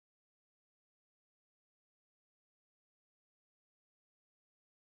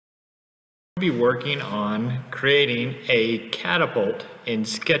Be working on creating a catapult in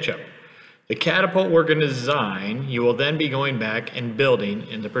SketchUp. The catapult we're going to design, you will then be going back and building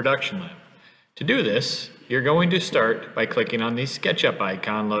in the production lab. To do this, you're going to start by clicking on the SketchUp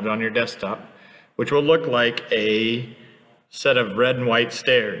icon loaded on your desktop, which will look like a set of red and white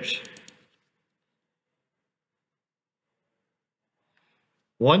stairs.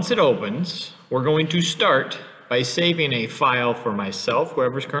 Once it opens, we're going to start by saving a file for myself,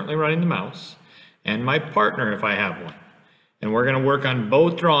 whoever's currently running the mouse, and my partner if I have one. And we're going to work on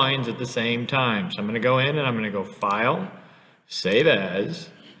both drawings at the same time. So I'm going to go in and I'm going to go File, Save As,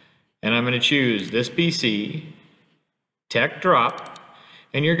 and I'm going to choose this PC, Tech Drop,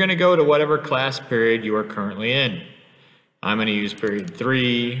 and you're going to go to whatever class period you are currently in. I'm going to use period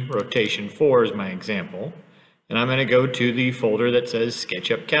 3, rotation 4 as my example, and I'm going to go to the folder that says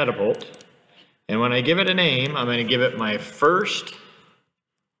SketchUp Catapult. And when I give it a name, I'm going to give it my first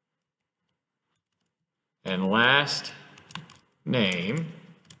and last name.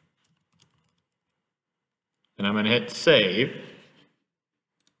 And I'm going to hit save.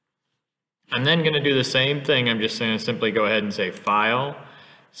 I'm then going to do the same thing. I'm just going to simply go ahead and say File,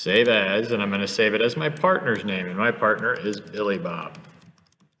 Save As, and I'm going to save it as my partner's name. And my partner is Billy Bob.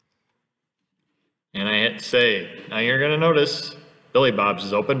 And I hit save. Now you're going to notice Billy Bob's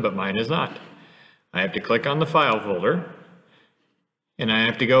is open, but mine is not. I have to click on the file folder, and I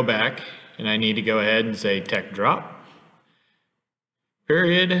have to go back, and I need to go ahead and say Tech Drop,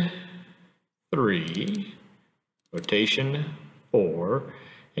 period 3, rotation 4,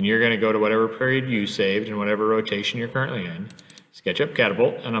 and you're going to go to whatever period you saved and whatever rotation you're currently in, SketchUp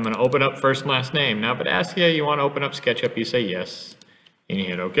Catapult, and I'm going to open up first and last name. Now if it asks you want to open up SketchUp, you say yes, and you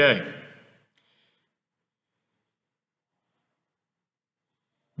hit OK.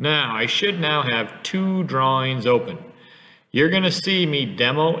 Now, I should now have 2 drawings open. You're going to see me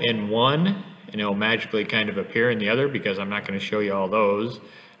demo in one, and it'll magically kind of appear in the other because I'm not going to show you all those.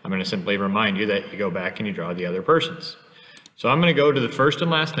 I'm going to simply remind you that you go back and you draw the other person's. So I'm going to go to the first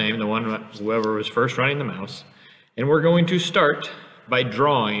and last name, the one whoever was first running the mouse, and we're going to start by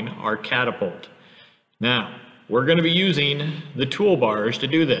drawing our catapult. Now, we're going to be using the toolbars to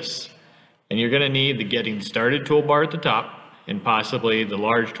do this, and you're going to need the Getting Started toolbar at the top, and possibly the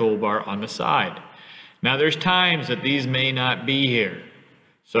large toolbar on the side. Now there's times that these may not be here.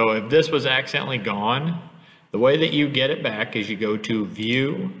 So if this was accidentally gone, the way that you get it back is you go to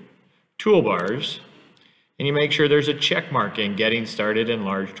View, Toolbars, and you make sure there's a check mark in Getting Started and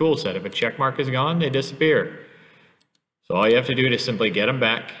Large Tool Set. If a check mark is gone, they disappear. So all you have to do to simply get them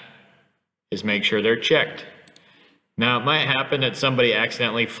back is make sure they're checked. Now it might happen that somebody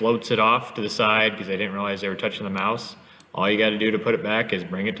accidentally floats it off to the side because they didn't realize they were touching the mouse. All you got to do to put it back is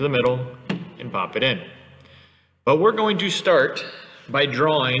bring it to the middle and pop it in. But we're going to start by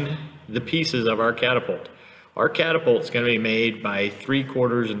drawing the pieces of our catapult. Our catapult is going to be made by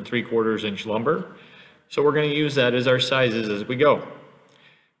 3/4 and 3/4 inch lumber. So we're going to use that as our sizes as we go.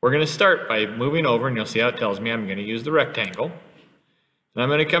 We're going to start by moving over, and you'll see how it tells me I'm going to use the rectangle. And I'm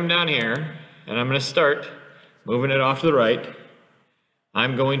going to come down here and I'm going to start moving it off to the right.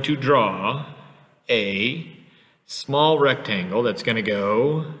 I'm going to draw a small rectangle that's going to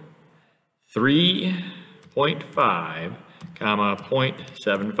go 3.5, comma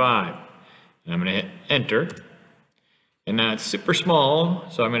 0.75. And I'm going to hit enter. And now it's super small,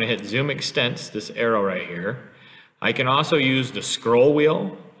 so I'm going to hit zoom extents, this arrow right here. I can also use the scroll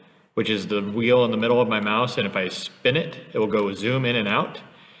wheel, which is the wheel in the middle of my mouse, and if I spin it, it will go zoom in and out.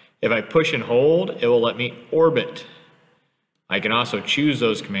 If I push and hold, it will let me orbit. I can also choose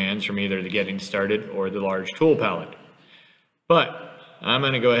those commands from either the Getting Started or the Large Tool palette. But I'm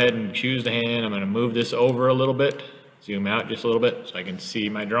going to go ahead and choose the hand. I'm going to move this over a little bit, zoom out just a little bit so I can see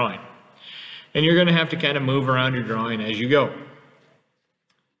my drawing. And you're going to have to kind of move around your drawing as you go.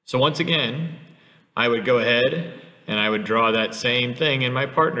 So once again, I would go ahead and I would draw that same thing in my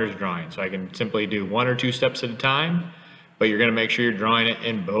partner's drawing. So I can simply do 1 or 2 steps at a time, but you're going to make sure you're drawing it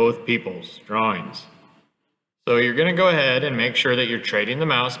in both people's drawings. So you're going to go ahead and make sure that you're trading the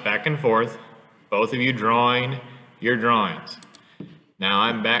mouse back and forth, both of you drawing your drawings. Now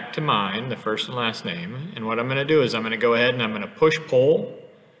I'm back to mine, the first and last name, and what I'm going to do is I'm going to go ahead and I'm going to push pull,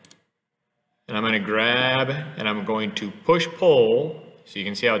 and I'm going to grab and I'm going to push pull, so you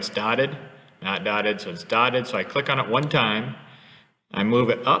can see how it's dotted, not dotted, so it's dotted, so I click on it one time, I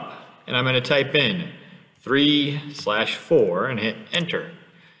move it up, and I'm going to type in 3/4 and hit enter.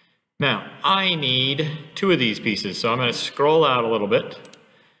 Now, I need 2 of these pieces, so I'm going to scroll out a little bit.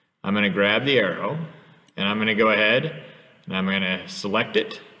 I'm going to grab the arrow, and I'm going to go ahead, and I'm going to select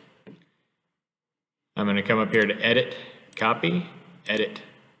it. I'm going to come up here to Edit, Copy, Edit,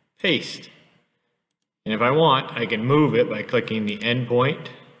 Paste. And if I want, I can move it by clicking the endpoint.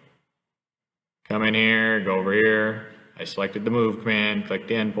 Come in here, go over here. I selected the move command, click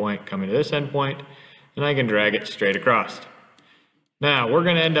the endpoint, come into this endpoint, and I can drag it straight across. Now, we're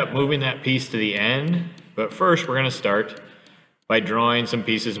going to end up moving that piece to the end, but first we're going to start by drawing some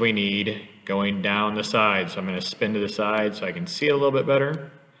pieces we need going down the side. So I'm going to spin to the side so I can see it a little bit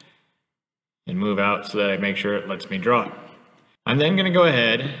better and move out so that I make sure it lets me draw it. I'm then going to go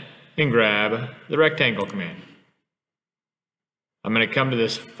ahead and grab the rectangle command. I'm going to come to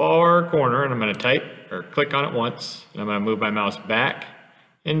this far corner and I'm going to type or click on it once, and I'm going to move my mouse back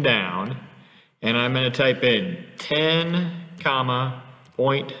and down, and I'm going to type in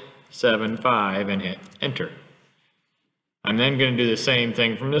 10,0.75 and hit enter. I'm then going to do the same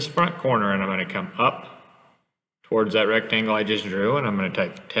thing from this front corner, and I'm going to come up towards that rectangle I just drew, and I'm going to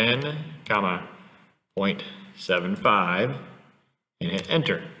type 10,0.75 and hit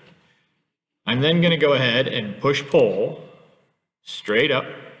enter. I'm then going to go ahead and push pull straight up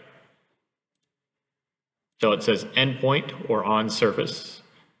till it says endpoint or on surface.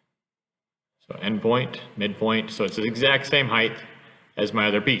 So endpoint, midpoint, so it's the exact same height as my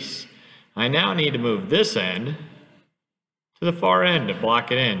other piece. I now need to move this end to the far end to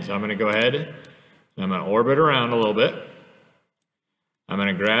block it in. So I'm going to go ahead and I'm going to orbit around a little bit. I'm going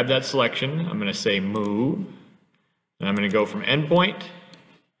to grab that selection. I'm going to say move. And I'm going to go from endpoint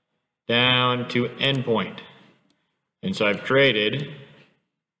down to endpoint. And so I've created,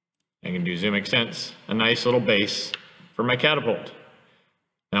 I can do zoom extents, a nice little base for my catapult.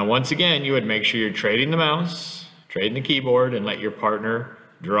 Now once again, you would make sure you're trading the mouse, trading the keyboard, and let your partner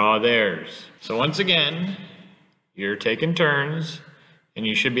draw theirs. So once again, you're taking turns, and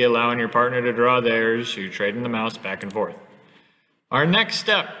you should be allowing your partner to draw theirs, so you're trading the mouse back and forth. Our next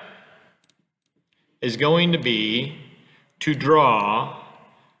step is going to be to draw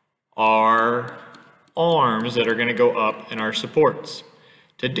our arms that are going to go up in our supports.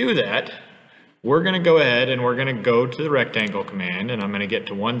 To do that, we're going to go ahead and we're going to go to the rectangle command, and I'm going to get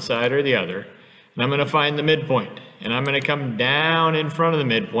to one side or the other, and I'm going to find the midpoint, and I'm going to come down in front of the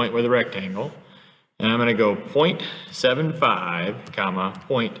midpoint with a rectangle, and I'm going to go 0.75, comma,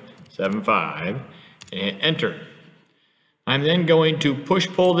 0.75, and hit enter. I'm then going to push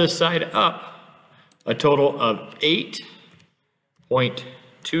pull this side up a total of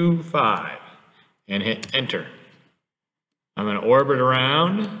 8.25 and hit enter. I'm going to orbit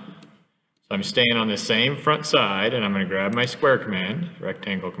around, so I'm staying on the same front side, and I'm going to grab my square command,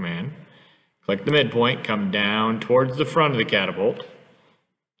 rectangle command, click the midpoint, come down towards the front of the catapult,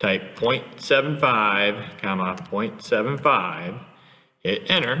 type 0.75, comma, 0.75, hit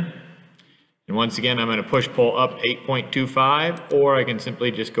enter, and once again I'm going to push pull up 8.25, or I can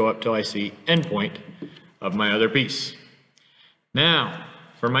simply just go up till I see endpoint of my other piece. Now,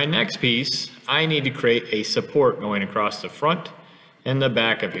 for my next piece, I need to create a support going across the front and the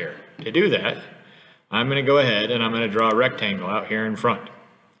back of here. To do that, I'm going to go ahead and I'm going to draw a rectangle out here in front.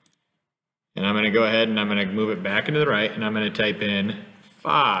 And I'm going to go ahead and I'm going to move it back into the right, and I'm going to type in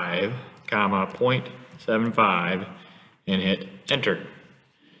 5, comma, 0.75 and hit enter.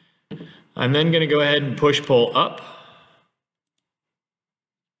 I'm then going to go ahead and push pull up,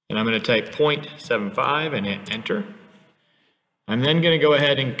 and I'm going to type 0.75 and hit enter. I'm then going to go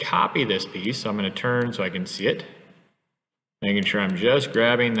ahead and copy this piece, so I'm going to turn so I can see it, making sure I'm just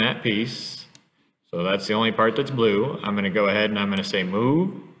grabbing that piece. So that's the only part that's blue. I'm going to go ahead and I'm going to say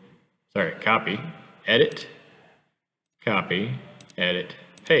copy, edit, copy, edit,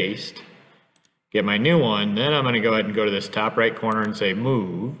 paste, get my new one, then I'm going to go ahead and go to this top right corner and say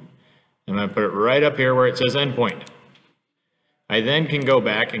move. I'm going to put it right up here where it says endpoint. I then can go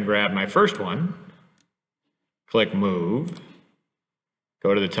back and grab my first one, click move,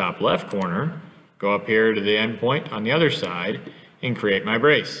 go to the top left corner, go up here to the endpoint on the other side, and create my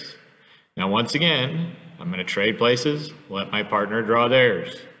brace. Now once again, I'm going to trade places, let my partner draw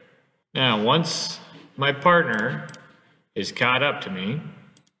theirs. Now once my partner is caught up to me,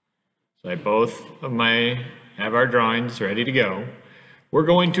 so I have our drawings ready to go, we're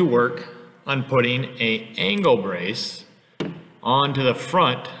going to work on putting an angle brace onto the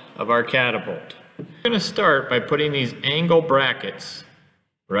front of our catapult. We're going to start by putting these angle brackets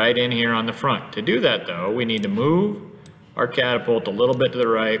right in here on the front. To do that though, we need to move our catapult a little bit to the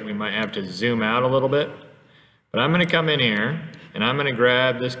right. We might have to zoom out a little bit, but I'm going to come in here and I'm going to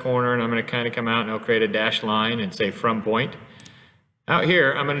grab this corner and I'm going to kind of come out and I'll create a dashed line and say from point. Out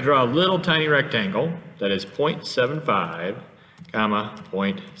here, I'm going to draw a little tiny rectangle that is 0.75, comma,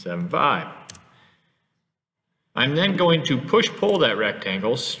 0.75. I'm then going to push pull that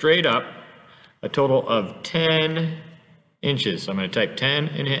rectangle straight up a total of 10 inches. So I'm going to type 10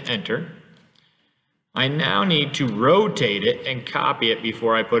 and hit enter. I now need to rotate it and copy it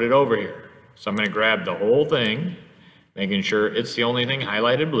before I put it over here. So I'm going to grab the whole thing, making sure it's the only thing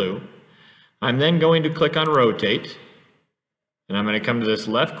highlighted blue. I'm then going to click on rotate, and I'm going to come to this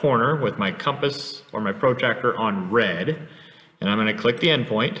left corner with my compass or my protractor on red, and I'm going to click the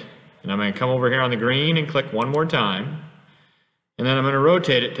endpoint, and I'm going to come over here on the green and click one more time, and then I'm going to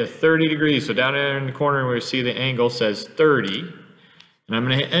rotate it to 30 degrees. So down there in the corner where you see the angle says 30, and I'm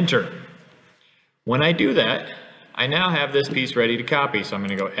going to hit enter. When I do that, I now have this piece ready to copy. So I'm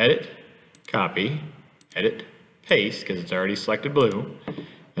going to go edit, copy, edit, paste, because it's already selected blue.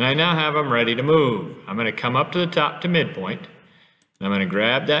 And I now have them ready to move. I'm going to come up to the top to midpoint. And I'm going to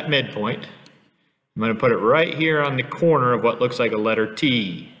grab that midpoint. I'm going to put it right here on the corner of what looks like a letter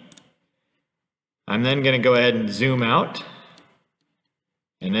T. I'm then going to go ahead and zoom out.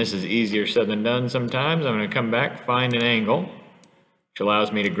 And this is easier said than done sometimes. I'm going to come back, find an angle, which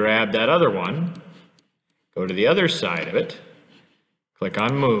allows me to grab that other one, go to the other side of it, click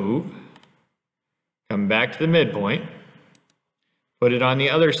on move, come back to the midpoint, put it on the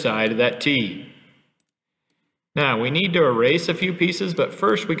other side of that T. Now we need to erase a few pieces, but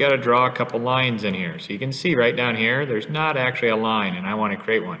first we got to draw a couple lines in here. So you can see right down here, there's not actually a line, and I want to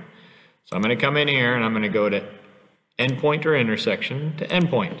create one. So I'm going to come in here and I'm going to go to endpoint or intersection to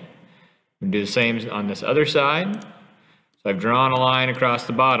endpoint. And do the same on this other side. So I've drawn a line across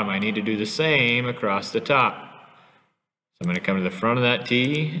the bottom. I need to do the same across the top. So I'm going to come to the front of that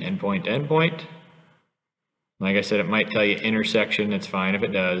T, endpoint to endpoint. Like I said, it might tell you intersection. It's fine if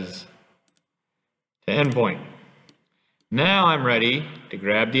it does. To endpoint. Now I'm ready to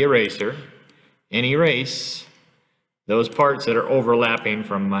grab the eraser and erase those parts that are overlapping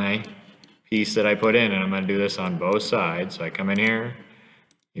from my piece that I put in. And I'm going to do this on both sides. So I come in here,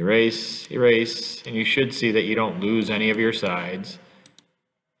 erase, erase, and you should see that you don't lose any of your sides.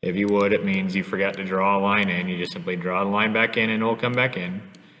 If you would, it means you forgot to draw a line in. You just simply draw the line back in and it will come back in.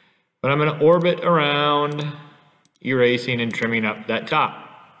 But I'm going to orbit around, erasing and trimming up that top.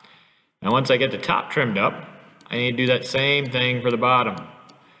 Now once I get the top trimmed up, I need to do that same thing for the bottom.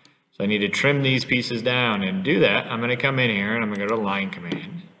 So I need to trim these pieces down, and to do that, I'm going to come in here and I'm going to go to line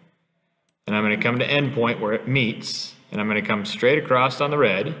command. And I'm going to come to endpoint where it meets, and I'm going to come straight across on the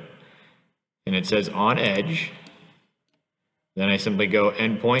red, and it says on edge. Then I simply go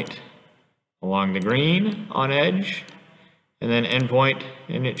endpoint along the green on edge, and then endpoint,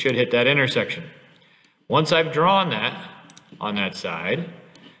 and it should hit that intersection. Once I've drawn that on that side,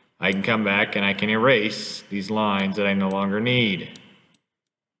 I can come back and I can erase these lines that I no longer need.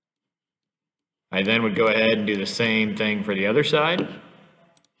 I then would go ahead and do the same thing for the other side.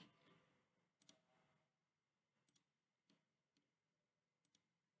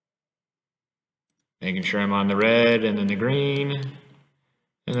 Making sure I'm on the red and then the green,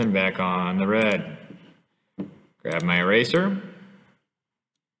 and then back on the red. Grab my eraser,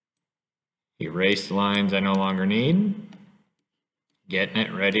 erase the lines I no longer need, getting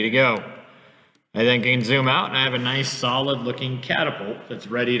it ready to go. I then can zoom out and I have a nice solid looking catapult that's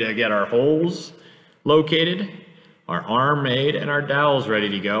ready to get our holes located, our arm made, and our dowels ready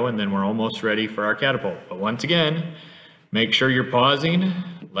to go, and then we're almost ready for our catapult. But once again, make sure you're pausing,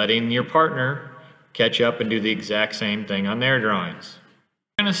 letting your partner catch up and do the exact same thing on their drawings.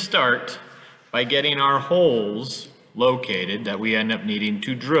 We're going to start by getting our holes located that we end up needing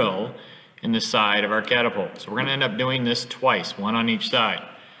to drill in the side of our catapult. So we're going to end up doing this twice, one on each side.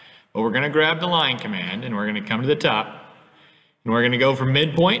 But we're going to grab the line command and we're going to come to the top, and we're going to go from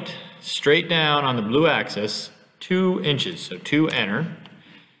midpoint straight down on the blue axis 2 inches, so 2 enter.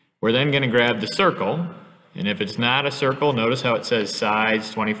 We're then going to grab the circle, and if it's not a circle, notice how it says size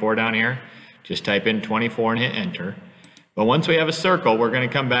 24 down here. Just type in 24 and hit enter. But once we have a circle, we're going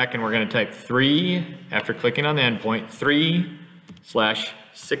to come back and we're going to type 3, after clicking on the endpoint,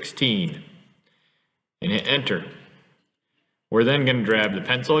 3/16 and hit enter. We're then going to grab the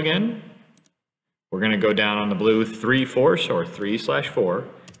pencil again. We're going to go down on the blue 3/4 or 3/4,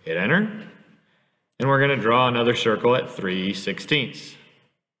 hit enter, and we're going to draw another circle at 3/16.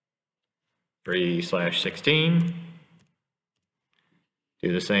 3/16.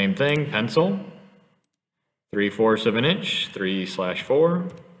 Do the same thing, pencil, 3/4 of an inch,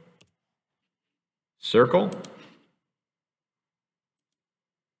 3/4, circle,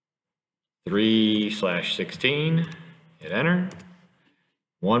 3/16, hit enter.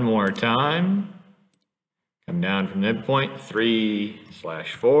 One more time, come down from midpoint,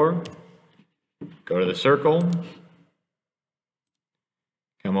 3/4, go to the circle,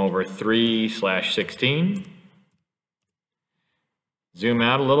 come over 3/16, zoom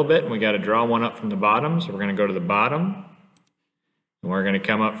out a little bit, and we got to draw one up from the bottom, so we're going to go to the bottom, and we're going to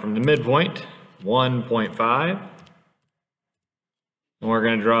come up from the midpoint, 1.5. And we're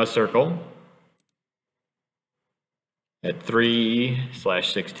going to draw a circle at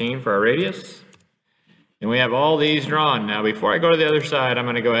 3/16 for our radius. And we have all these drawn. Now before I go to the other side, I'm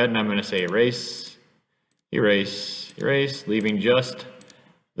going to go ahead and I'm going to say erase, erase, erase, leaving just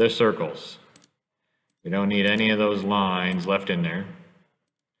the circles. We don't need any of those lines left in there.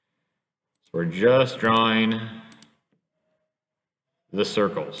 So we're just drawing the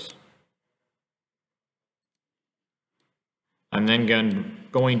circles. I'm then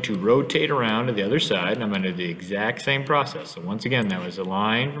going to rotate around to the other side, and I'm going to do the exact same process. So once again, that was a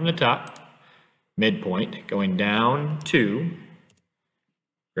line from the top, midpoint, going down 2,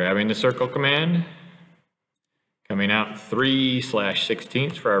 grabbing the circle command, coming out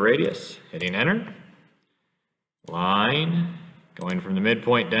 3/16 for our radius, hitting enter. Line, going from the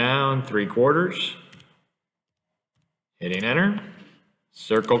midpoint down 3/4, hitting enter.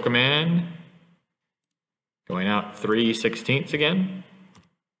 Circle command, going out 3/16 again.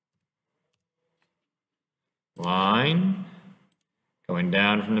 Line, going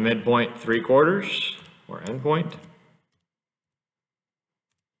down from the midpoint 3/4 or endpoint.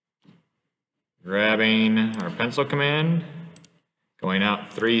 Grabbing our pencil command, going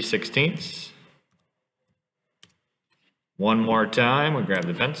out 3/16. One more time, we grab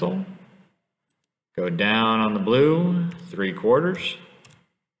the pencil, go down on the blue 3/4.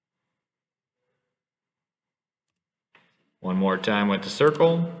 One more time with the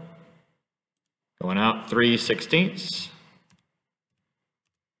circle, going out 3/16.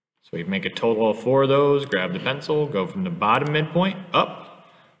 So we make a total of 4 of those, grab the pencil, go from the bottom midpoint up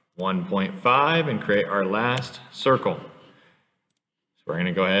 1.5 and create our last circle. So we're going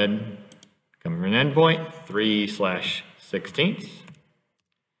to go ahead, come from an endpoint, 3/16.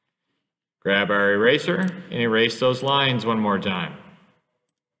 Grab our eraser and erase those lines one more time.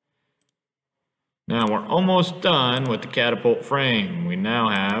 Now we're almost done with the catapult frame. We now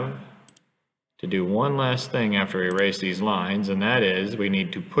have to do one last thing after we erase these lines, and that is we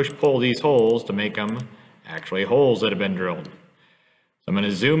need to push-pull these holes to make them actually holes that have been drilled. So I'm going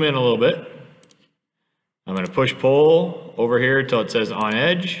to zoom in a little bit. I'm going to push-pull over here till it says on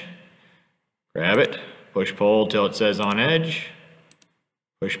edge. Grab it, push-pull till it says on edge.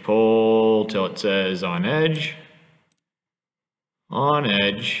 Push-pull till it says on edge. On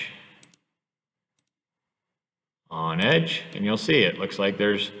edge. On edge, and you'll see it looks like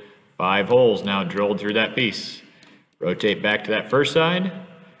there's 5 holes now drilled through that piece. Rotate back to that first side,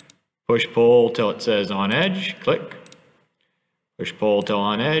 push pull till it says on edge, click, push pull till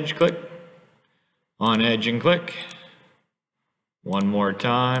on edge, click, on edge and click. One more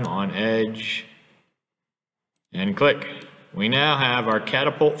time, on edge and click. We now have our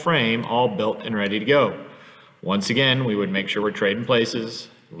catapult frame all built and ready to go. Once again, we would make sure we're trading places,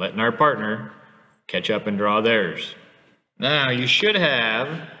 letting our partner catch up and draw theirs. Now you should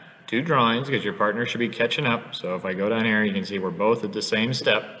have 2 drawings because your partner should be catching up. So if I go down here, you can see we're both at the same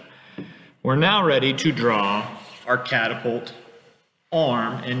step. We're now ready to draw our catapult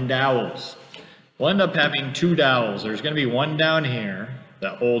arm and dowels. We'll end up having 2 dowels. There's going to be one down here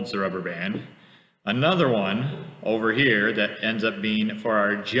that holds the rubber band, another one over here that ends up being for our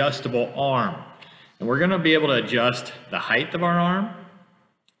adjustable arm. And we're going to be able to adjust the height of our arm.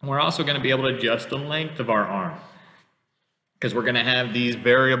 We're also going to be able to adjust the length of our arm because we're going to have these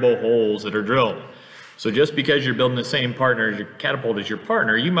variable holes that are drilled. So just because you're building the same partner as your catapult as your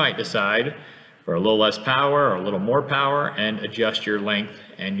partner, you might decide for a little less power or a little more power and adjust your length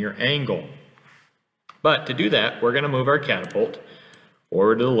and your angle. But to do that, we're going to move our catapult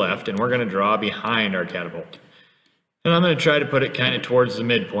forward to the left and we're going to draw behind our catapult. And I'm going to try to put it kind of towards the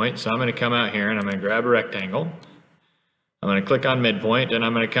midpoint. So I'm going to come out here and I'm going to grab a rectangle. I'm going to click on midpoint and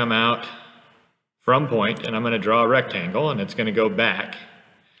I'm going to come out from point and I'm going to draw a rectangle and it's going to go back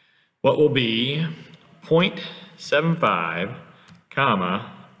what will be 0.75,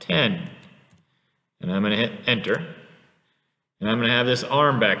 comma 10. And I'm going to hit enter. And I'm going to have this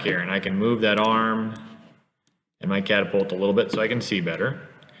arm back here and I can move that arm and my catapult a little bit so I can see better.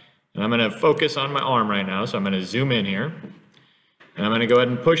 And I'm going to focus on my arm right now, so I'm going to zoom in here. And I'm going to go ahead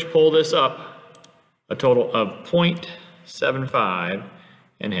and push-pull this up a total of 0.75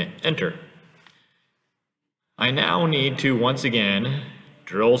 and hit enter. I now need to, once again,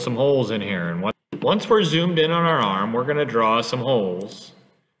 drill some holes in here. And once we're zoomed in on our arm, we're going to draw some holes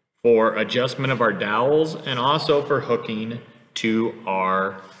for adjustment of our dowels and also for hooking to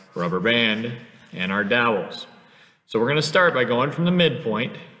our rubber band and our dowels. So we're going to start by going from the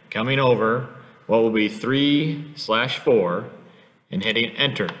midpoint, coming over what will be 3/4 and hitting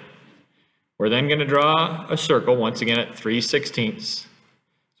enter. We're then going to draw a circle once again at 3/16.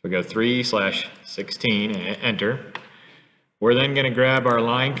 So we go 3/16 and hit enter. We're then going to grab our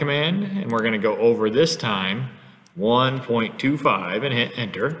line command and we're going to go over this time 1.25 and hit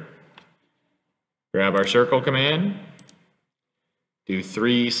enter. Grab our circle command, do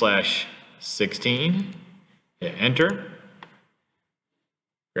 3/16, hit enter.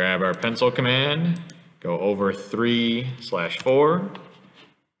 Grab our pencil command, go over 3/4.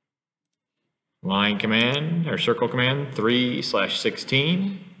 Line command, or circle command,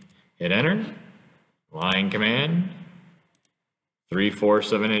 3/16, hit enter. Line command,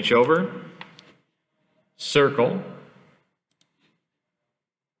 3/4 of an inch over. Circle.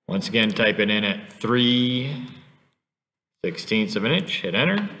 Once again, type it in at 3/16 of an inch, hit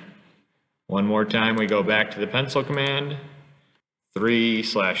enter. One more time, we go back to the pencil command,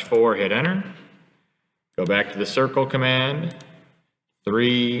 3/4, hit enter. Go back to the circle command,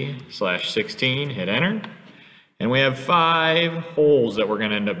 3/16, hit enter. And we have 5 holes that we're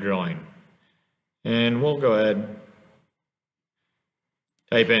going to end up drawing. And we'll go ahead,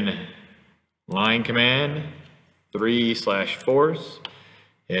 type in line command, 3/4,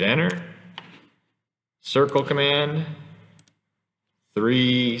 hit enter. Circle command,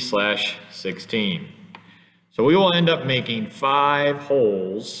 3/16. So we will end up making 5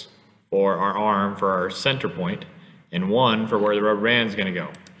 holes for our arm, for our center point, and 1 for where the rubber band is going to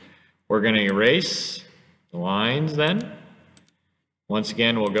go. We're going to erase the lines then. Once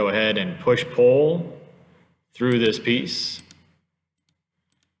again, we'll go ahead and push pull through this piece.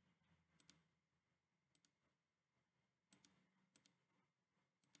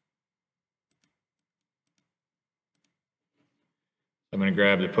 I'm going to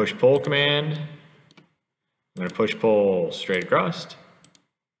grab the push pull command. I'm going to push pull straight across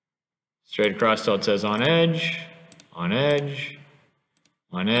till it says on edge, on edge,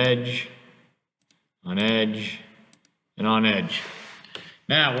 on edge, on edge, and on edge.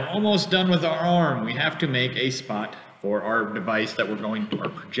 Now we're almost done with our arm. We have to make a spot for our device that we're going to, our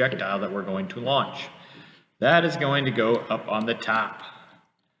projectile that we're going to launch. That is going to go up on the top.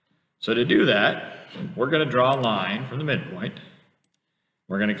 So to do that, we're going to draw a line from the midpoint.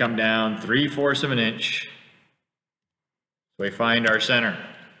 We're going to come down 3/4 of an inch. So we find our center.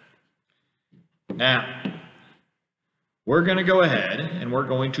 Now, we're going to go ahead and we're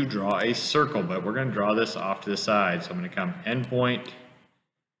going to draw a circle, but we're going to draw this off to the side. So I'm going to come end point,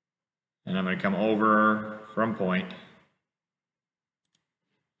 and I'm going to come over from point.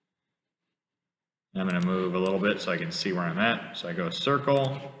 I'm going to move a little bit so I can see where I'm at. So I go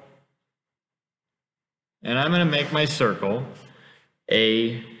circle, and I'm going to make my circle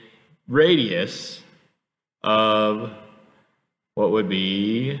a radius of what would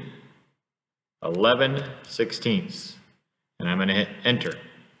be 11/16, and I'm going to hit enter.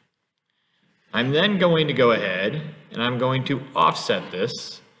 I'm then going to go ahead and I'm going to offset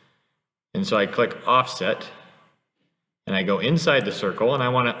this, and so I click offset and I go inside the circle and I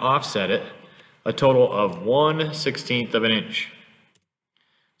want to offset it a total of 1/16 of an inch.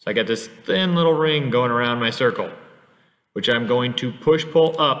 So I got this thin little ring going around my circle, which I'm going to push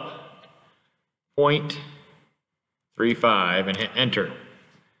pull up 0.35 and hit enter.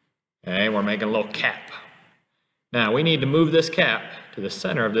 Okay, we're making a little cap. Now we need to move this cap to the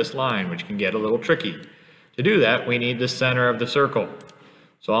center of this line, which can get a little tricky. To do that, we need the center of the circle.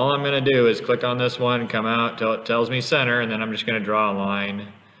 So all I'm going to do is click on this one, come out till it tells me center, and then I'm just going to draw a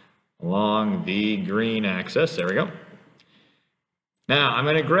line along the green axis. There we go. Now I'm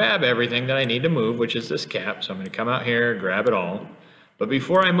going to grab everything that I need to move, which is this cap. So I'm going to come out here, grab it all. But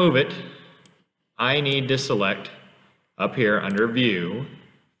before I move it, I need to select up here under View,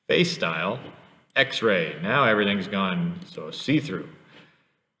 Face Style, X-Ray. Now everything's gone so see-through.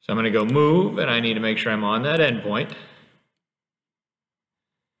 So I'm going to go move, and I need to make sure I'm on that endpoint.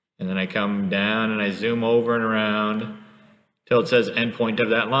 And then I come down and I zoom over and around till it says endpoint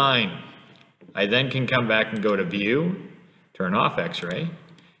of that line. I then can come back and go to View, turn off X-Ray, and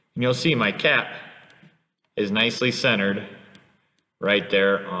you'll see my cap is nicely centered right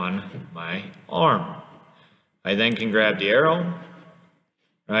there on my arm. I then can grab the arrow.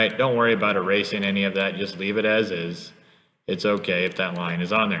 Right, don't worry about erasing any of that, just leave it as is. It's okay if that line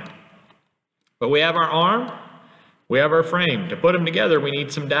is on there. But we have our arm, we have our frame. To put them together, we need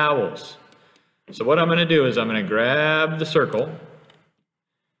some dowels. So what I'm going to do is I'm going to grab the circle, and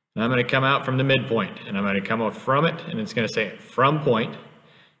I'm going to come out from the midpoint, and I'm going to come up from it, and it's going to say from point.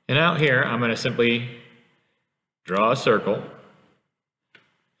 And out here, I'm going to simply draw a circle,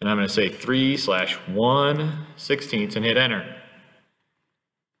 and I'm going to say 3/1/16 and hit enter.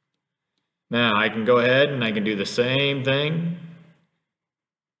 Now I can go ahead and I can do the same thing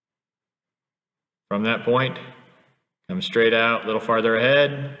from that point, Come straight out, a little farther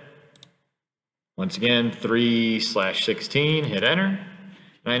ahead. Once again, 3/16, hit enter.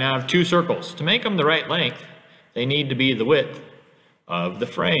 And I now have two circles. To make them the right length, they need to be the width of the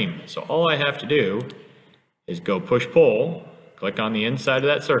frame. So all I have to do is go push-pull, click on the inside of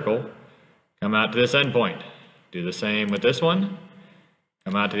that circle, come out to this endpoint. Do the same with this one.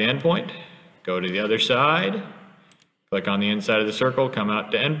 Come out to the endpoint, go to the other side, click on the inside of the circle, come out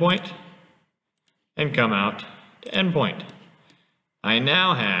to endpoint, and come out to endpoint. I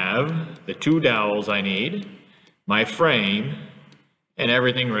now have the two dowels I need, my frame, and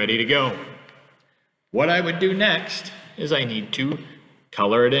everything ready to go. What I would do next is I need to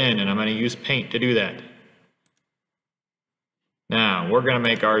color it in, and I'm going to use paint to do that. Now, we're going to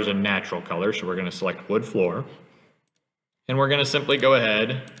make ours a natural color, so we're going to select wood floor. And we're going to simply go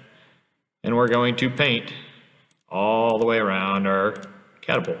ahead and we're going to paint all the way around our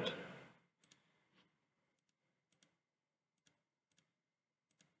catapult.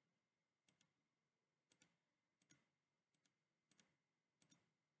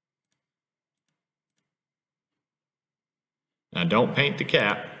 Now don't paint the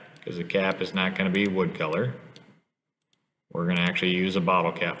cap, because the cap is not going to be wood color. We're going to actually use a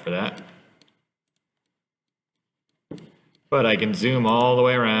bottle cap for that. But I can zoom all the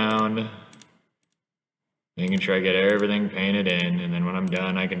way around, making sure I get everything painted in, and then when I'm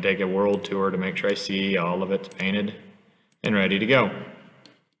done I can take a world tour to make sure I see all of it's painted and ready to go.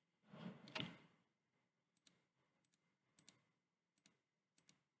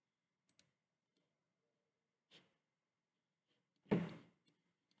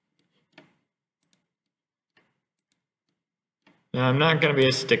 Now I'm not going to be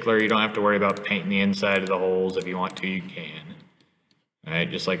a stickler. You don't have to worry about painting the inside of the holes. If you want to, you can. Alright,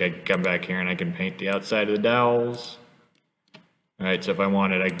 just like I can come back here and I can paint the outside of the dowels. Alright, so if I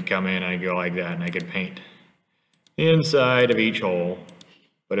wanted, I can come in, I go like that, and I can paint the inside of each hole.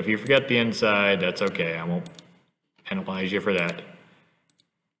 But if you forget the inside, that's okay. I won't penalize you for that.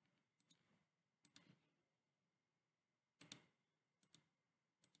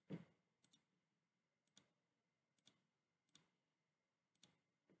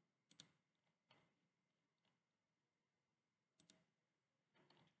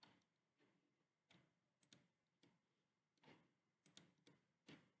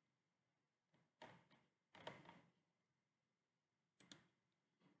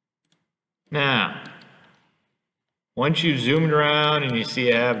 Now, once you've zoomed around and you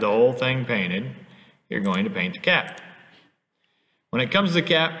see I have the whole thing painted, you're going to paint the cap. When it comes to the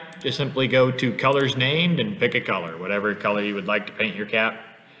cap, just simply go to colors named and pick a color. Whatever color you would like to paint your cap,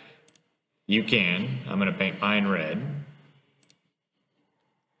 you can. I'm going to paint mine red.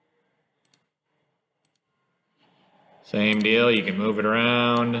 Same deal, you can move it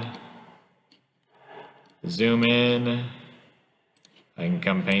around, zoom in. I can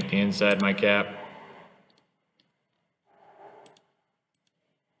come paint the inside of my cap.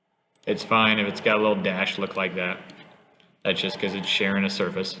 It's fine if it's got a little dash look like that. That's just because it's sharing a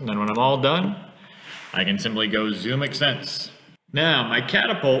surface. And then when I'm all done, I can simply go zoom accents. Now my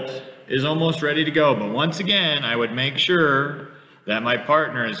catapult is almost ready to go, but once again, I would make sure that my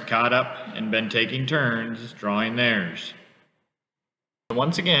partner is caught up and been taking turns drawing theirs.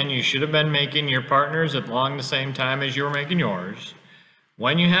 Once again, you should have been making your partners along the same time as you were making yours.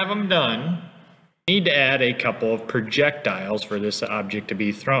 When you have them done, you need to add a couple of projectiles for this object to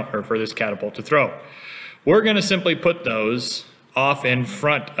be thrown, or for this catapult to throw. We're going to simply put those off in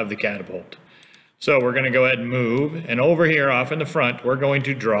front of the catapult. So we're going to go ahead and move, and over here off in the front, we're going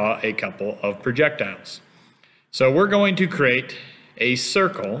to draw a couple of projectiles. So we're going to create a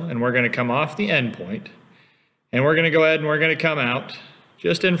circle, and we're going to come off the end point, and we're going to go ahead and we're going to come out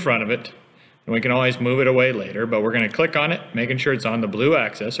just in front of it. And we can always move it away later, but we're going to click on it, making sure it's on the blue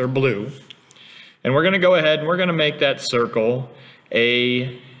axis, or blue. And we're going to go ahead and we're going to make that circle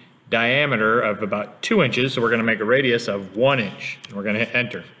a diameter of about 2 inches, so we're going to make a radius of 1 inch. And we're going to hit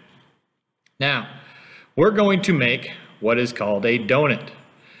enter. Now, we're going to make what is called a donut.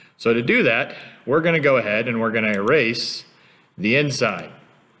 So to do that, we're going to go ahead and we're going to erase the inside.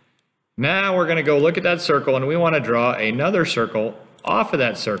 Now we're going to go look at that circle, and we want to draw another circle off of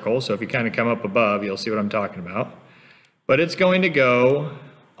that circle. So if you kind of come up above, you'll see what I'm talking about. But it's going to go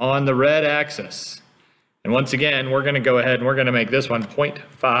on the red axis. And once again, we're going to go ahead and we're going to make this one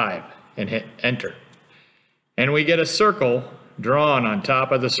 0.5 and hit enter. And we get a circle drawn on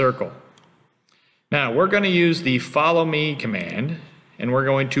top of the circle. Now we're going to use the follow me command, and we're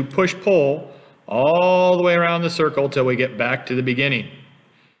going to push pull all the way around the circle till we get back to the beginning.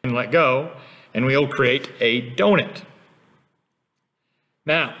 And let go, and we'll create a donut.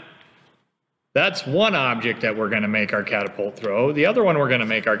 Now, That's one object that we're going to make our catapult throw. The other one we're going to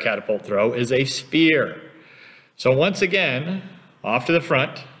make our catapult throw is a sphere. So once again, off to the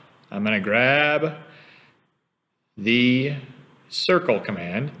front, I'm going to grab the circle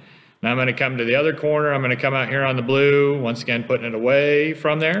command. Now I'm going to come to the other corner. I'm going to come out here on the blue, once again putting it away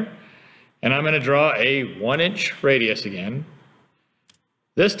from there. And I'm going to draw a 1-inch radius again.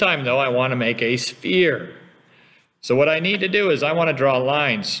 This time though, I want to make a sphere. So what I need to do is I want to draw a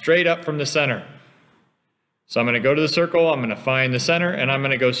line straight up from the center. So I'm going to go to the circle, I'm going to find the center, and I'm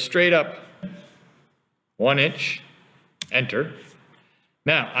going to go straight up 1 inch, enter.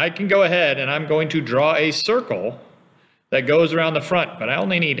 Now I can go ahead and I'm going to draw a circle that goes around the front, but I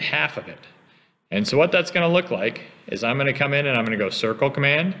only need half of it. And so what that's going to look like is I'm going to come in and I'm going to go circle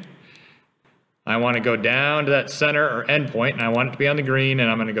command. I want to go down to that center or end point, and I want it to be on the green, and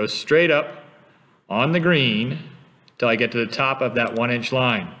I'm going to go straight up on the green till I get to the top of that 1-inch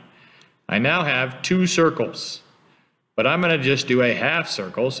line. I now have 2 circles, but I'm going to just do a half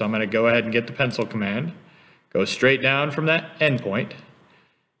circle, so I'm going to go ahead and get the pencil command, go straight down from that end point,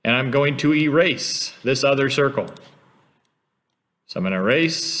 and I'm going to erase this other circle. So I'm going to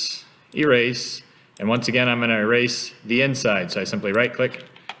erase, erase, and once again I'm going to erase the inside. So I simply right click,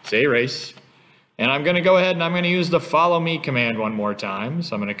 say erase, and I'm going to go ahead and I'm going to use the follow me command one more time.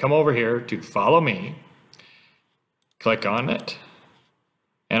 So I'm going to come over here to follow me, click on it,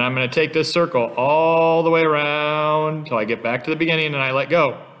 and I'm going to take this circle all the way around till I get back to the beginning and I let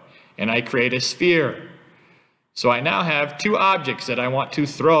go, and I create a sphere. So I now have 2 objects that I want to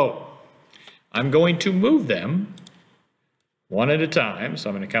throw. I'm going to move them one at a time. So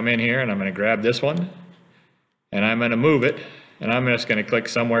I'm going to come in here and I'm going to grab this one and I'm going to move it, and I'm just going to click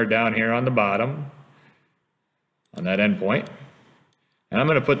somewhere down here on the bottom on that end point, and I'm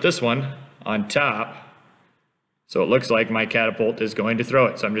going to put this one on top so it looks like my catapult is going to throw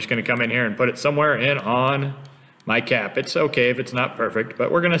it. So I'm just going to come in here and put it somewhere in on my cap. It's okay if it's not perfect,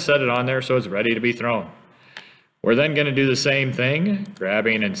 but we're going to set it on there so it's ready to be thrown. We're then going to do the same thing,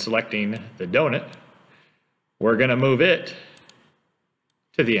 grabbing and selecting the donut. We're going to move it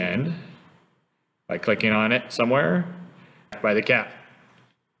to the end by clicking on it somewhere by the cap.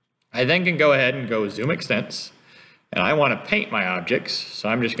 I then can go ahead and go zoom extents, and I want to paint my objects. So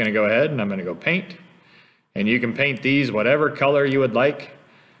I'm just going to go ahead and I'm going to go paint, and you can paint these whatever color you would like.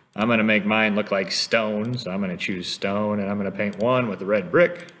 I'm going to make mine look like stone, so I'm going to choose stone, and I'm going to paint one with a red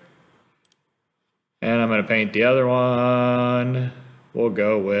brick, and I'm going to paint the other one. We'll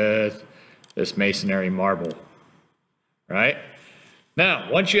go with this masonry marble, right?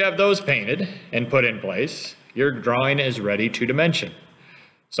 Now, once you have those painted and put in place, your drawing is ready to dimension.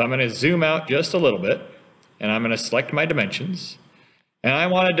 So I'm going to zoom out just a little bit, and I'm going to select my dimensions. And I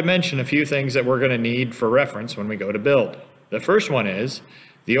want to dimension a few things that we're going to need for reference when we go to build. The first one is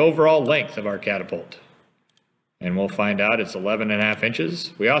the overall length of our catapult. And we'll find out it's 11.5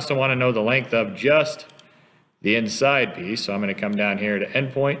 inches. We also want to know the length of just the inside piece. So I'm going to come down here to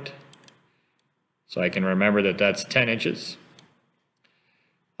endpoint so I can remember that that's 10 inches.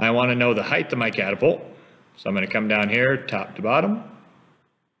 I want to know the height of my catapult. So I'm going to come down here, top to bottom.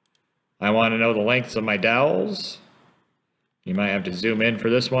 I want to know the lengths of my dowels. You might have to zoom in for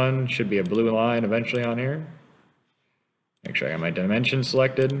this one. Should be a blue line eventually on here. Make sure I got my dimensions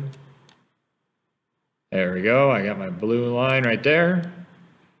selected. There we go. I got my blue line right there.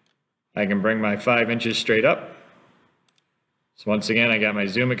 I can bring my 5 inches straight up. So once again, I got my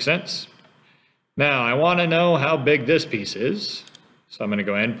zoom extents. Now I want to know how big this piece is. So I'm going to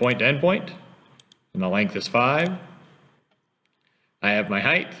go endpoint to endpoint, and the length is 5. I have my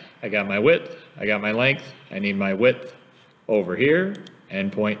height, I got my width, I got my length. I need my width over here,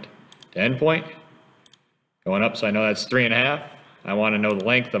 endpoint to endpoint. Going up so I know that's 3.5. I want to know the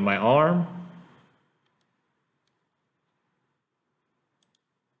length of my arm.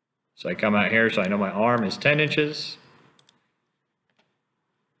 So I come out here so I know my arm is 10 inches.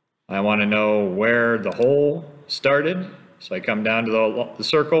 I want to know where the hole started. So I come down to the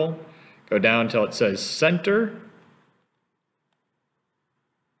circle, go down till it says center.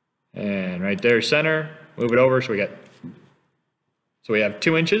 And right there, center, move it over so we have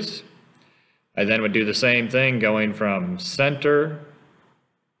 2 inches. I then would do the same thing going from center.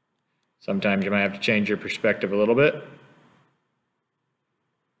 Sometimes you might have to change your perspective a little bit.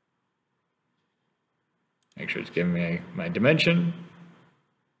 Make sure it's giving me my dimension.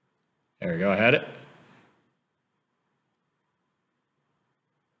 There we go, I had it.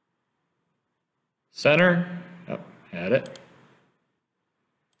 Center, oh, had it.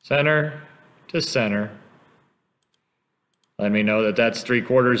 Center to center. Let me know that that's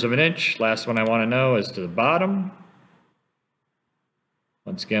 3/4 of an inch. Last one I want to know is to the bottom.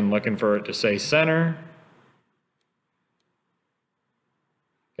 Once again, looking for it to say center.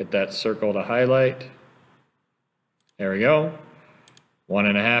 Get that circle to highlight. There we go.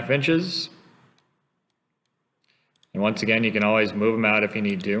 1.5 inches. And once again, you can always move them out if you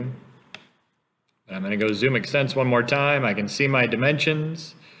need to. I'm going to go zoom extents one more time. I can see my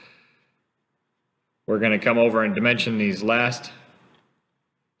dimensions. We're going to come over and dimension these last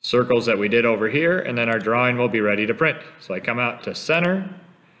circles that we did over here, and then our drawing will be ready to print. So I come out to center,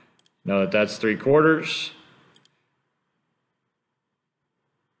 know that that's 3/4.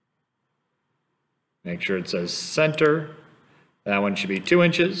 Make sure it says center. That one should be 2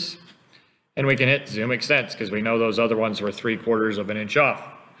 inches. And we can hit zoom extents because we know those other ones were 3/4 of an inch off.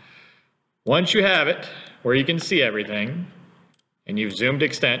 Once you have it where you can see everything and you've zoomed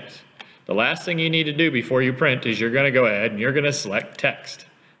extent, the last thing you need to do before you print is you're going to go ahead and you're going to select text,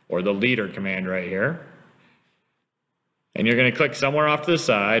 or the leader command right here. And you're going to click somewhere off to the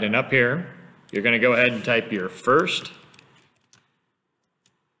side, and up here you're going to go ahead and type your first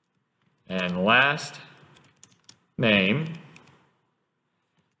and last name,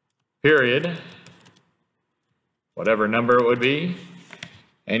 period, whatever number it would be.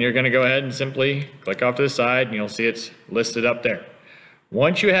 And you're going to go ahead and simply click off to the side and you'll see it's listed up there.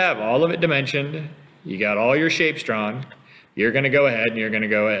 Once you have all of it dimensioned, you got all your shapes drawn, you're going to go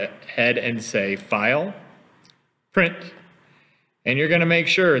ahead and say File, Print, and you're going to make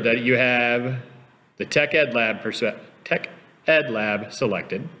sure that you have the Tech Ed Lab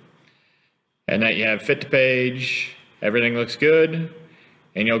selected, and that you have Fit to Page, everything looks good,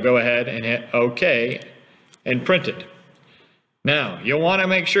 and you'll go ahead and hit OK and print it. Now, you'll want to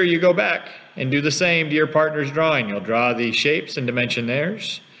make sure you go back and do the same to your partner's drawing. You'll draw the shapes and dimension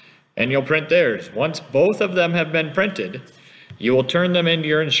theirs, and you'll print theirs. Once both of them have been printed, you will turn them into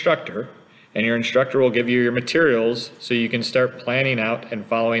your instructor, and your instructor will give you your materials so you can start planning out and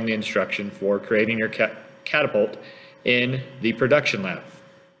following the instruction for creating your catapult in the production lab.